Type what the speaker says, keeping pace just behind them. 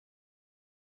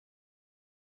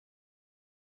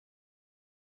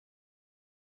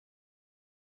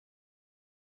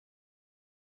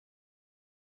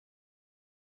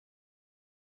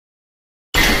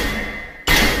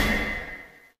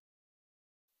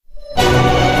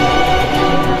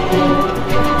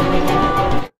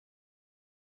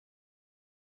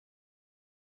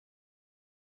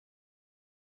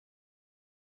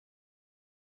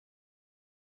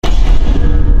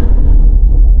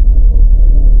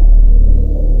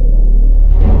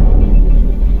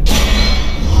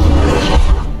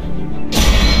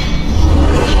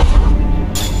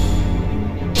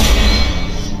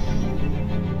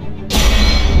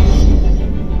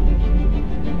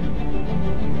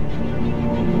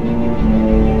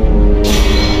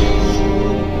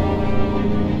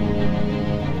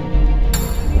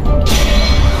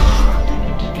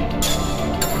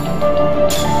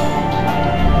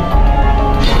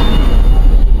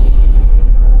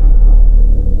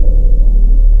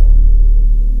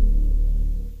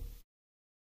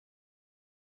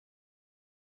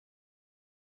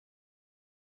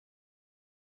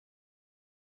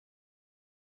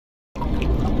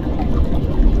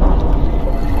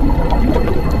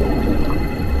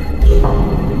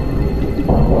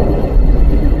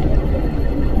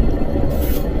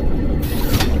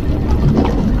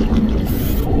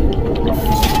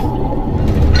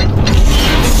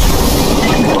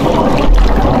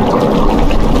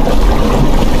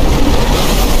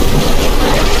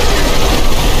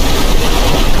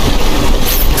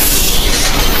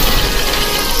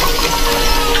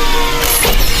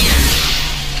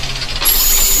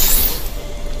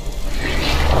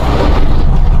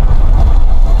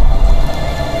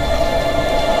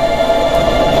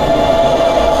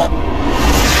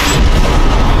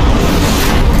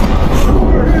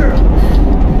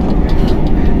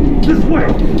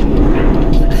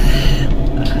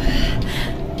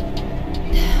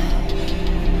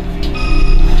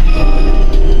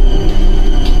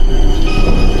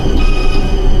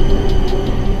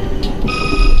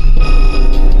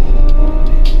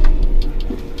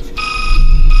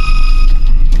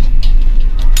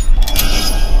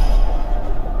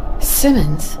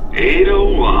Simmons.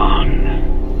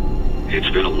 801. It's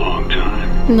been a long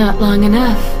time. Not long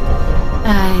enough.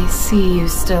 I see you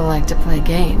still like to play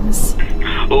games.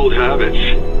 Old habits.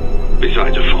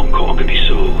 Besides, a phone call can be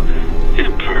so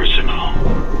impersonal.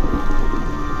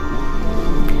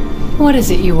 What is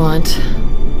it you want?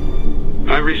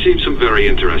 I've received some very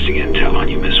interesting intel on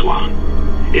you, Miss Wang.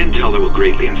 Intel that will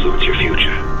greatly influence your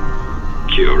future.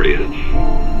 Curious?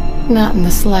 Not in the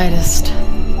slightest.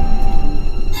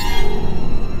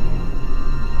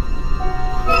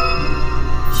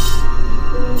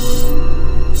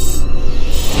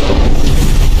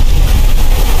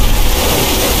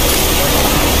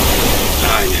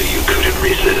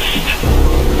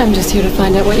 I'm just here to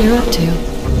find out what you're up to.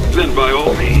 Then by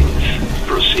all means,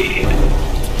 proceed.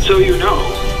 So you know,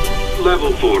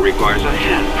 Level 4 requires a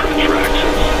handprint for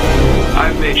access.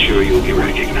 I've made sure you'll be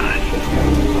recognized.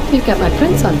 You've got my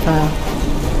prints on file.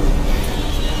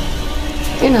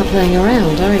 You're not playing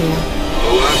around, are you?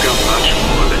 Oh, I've got much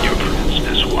more than your prints,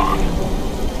 Miss Wang.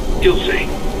 You'll see.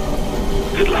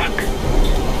 Good luck.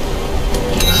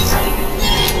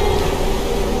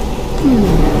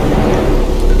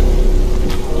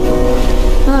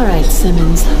 All right,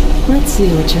 Simmons. Let's see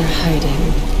what you're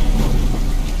hiding.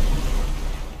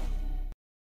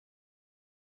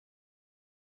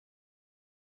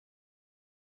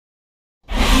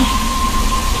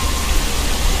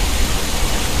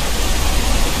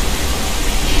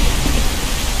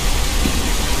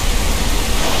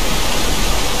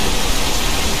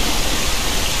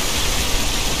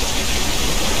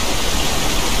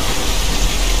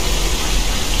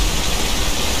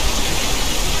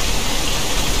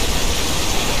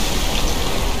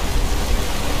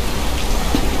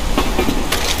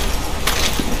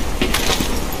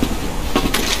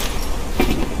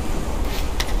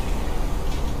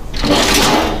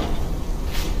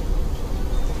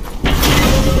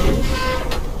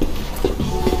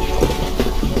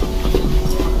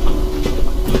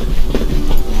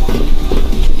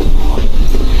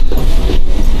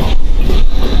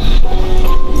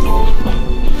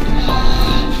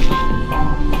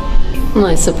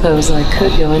 I suppose I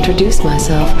could go introduce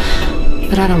myself,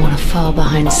 but I don't want to fall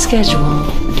behind schedule.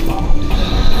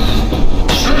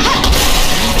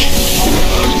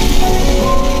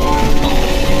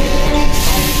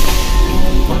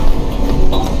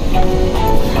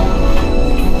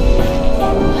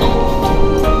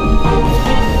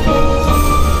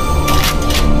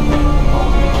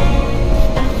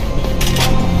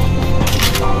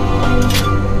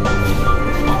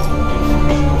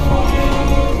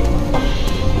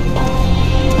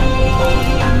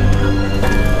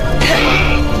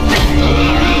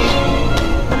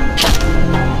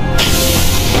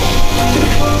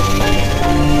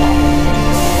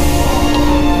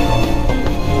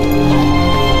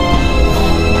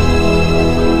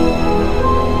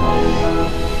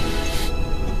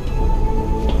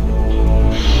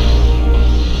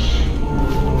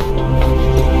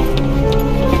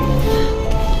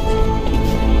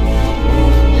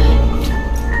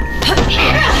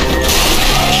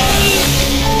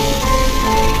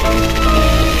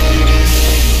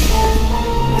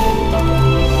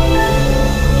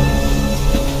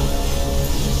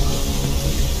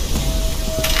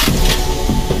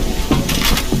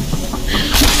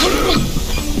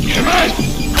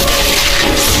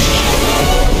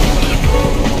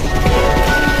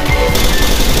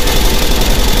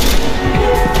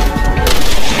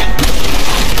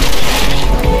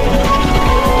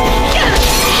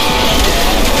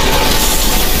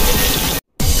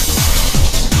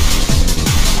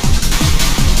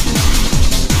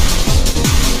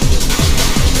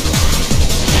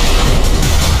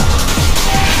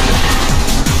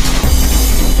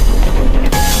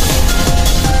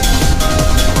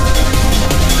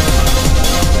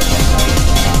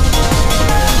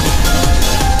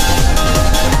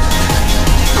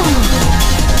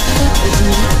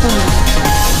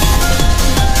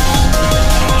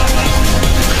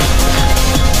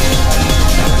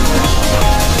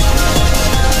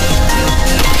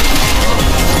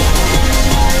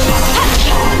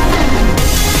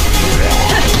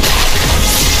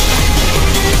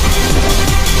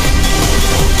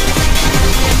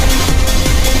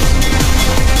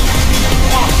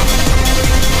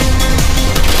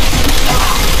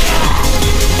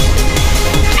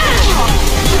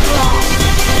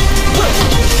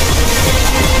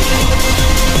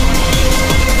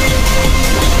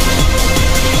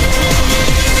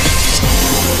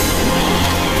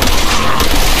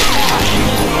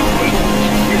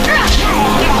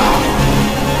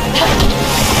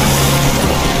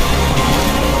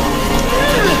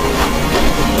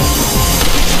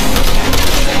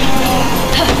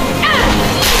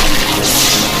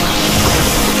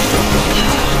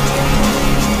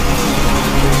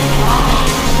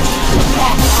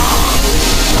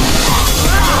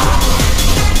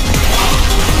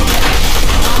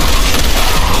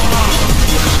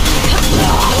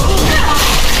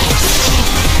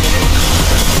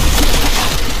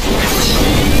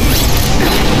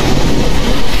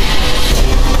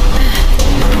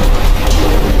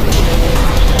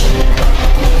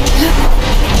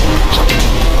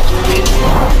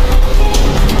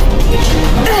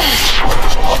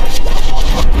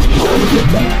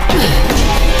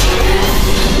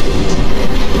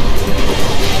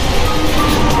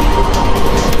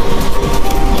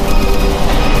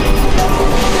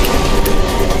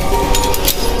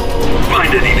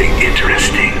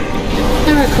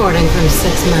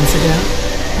 6 months ago.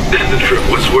 Then the trip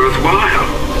was worthwhile.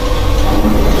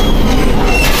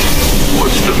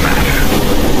 What's the matter?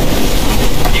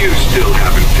 You still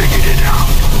haven't figured it out.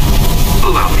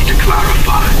 Allow me to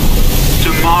clarify.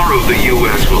 Tomorrow the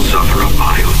U.S. will suffer a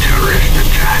bioterrorist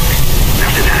attack.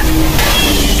 After that,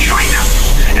 China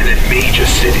and then major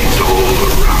cities all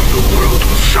around the world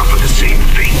will suffer the same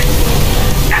fate.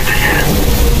 At the hand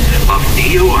of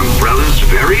Neo Umbrella's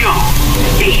very own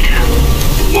Ada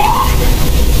Wong.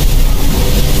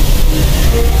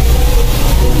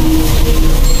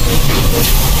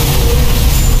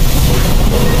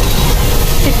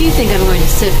 If you think I'm going to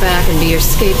sit back and be your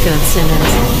scapegoat,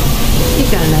 Simmons,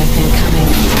 you've got another thing coming.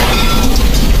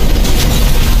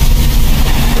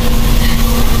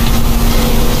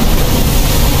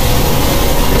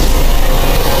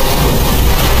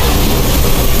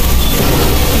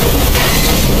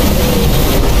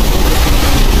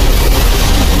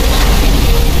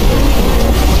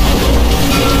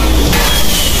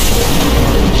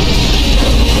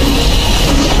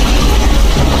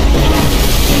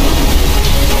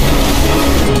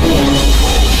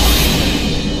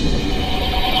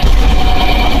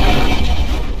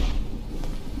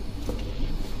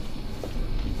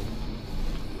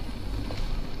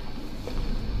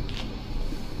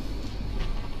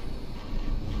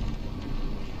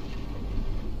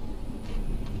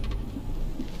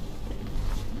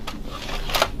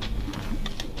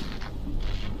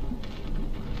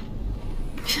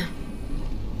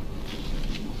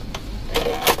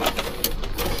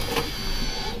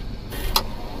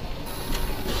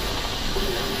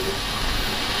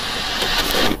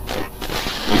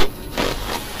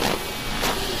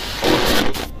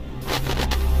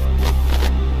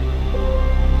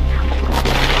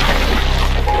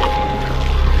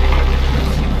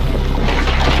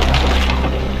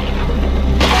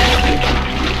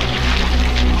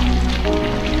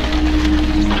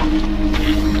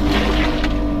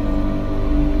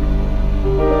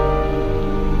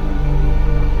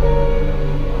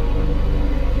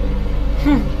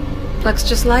 Looks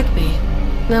just like me.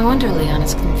 No wonder Leon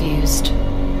is confused.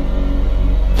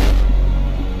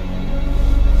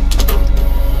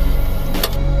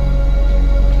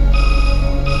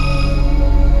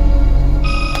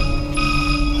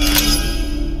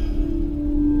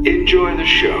 Enjoy the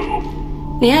show.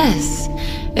 Yes,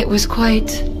 it was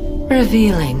quite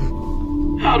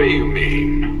revealing. How do you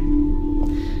mean?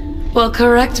 Well,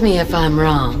 correct me if I'm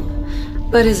wrong,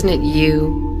 but isn't it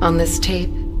you on this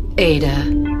tape,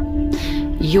 Ada?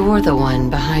 You're the one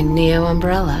behind Neo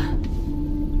Umbrella.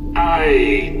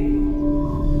 I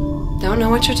don't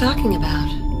know what you're talking about.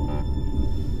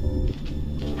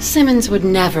 Simmons would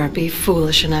never be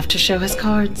foolish enough to show his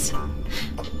cards.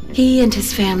 He and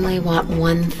his family want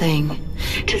one thing: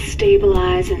 to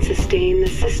stabilize and sustain the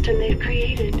system they've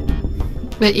created.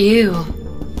 But you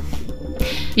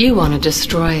want to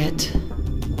destroy it.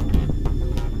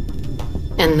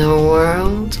 And the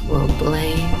world will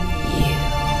blame you.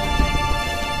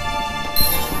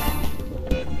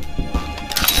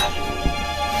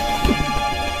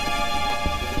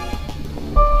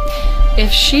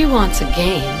 If she wants a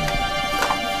game,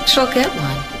 she'll get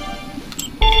one.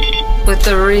 With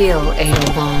the real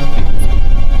Ada Wong.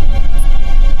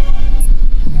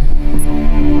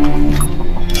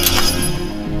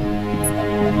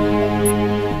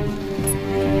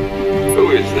 Who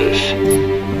is this?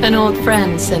 An old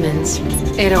friend, Simmons.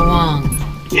 Ada Wong.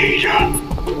 Ada.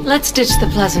 Let's ditch the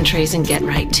pleasantries and get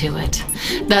right to it.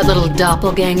 That little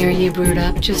doppelganger you brewed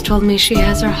up just told me she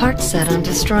has her heart set on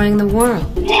destroying the world.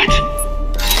 What?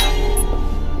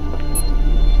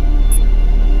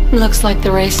 Looks like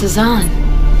the race is on.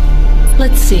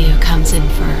 Let's see who comes in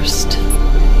first.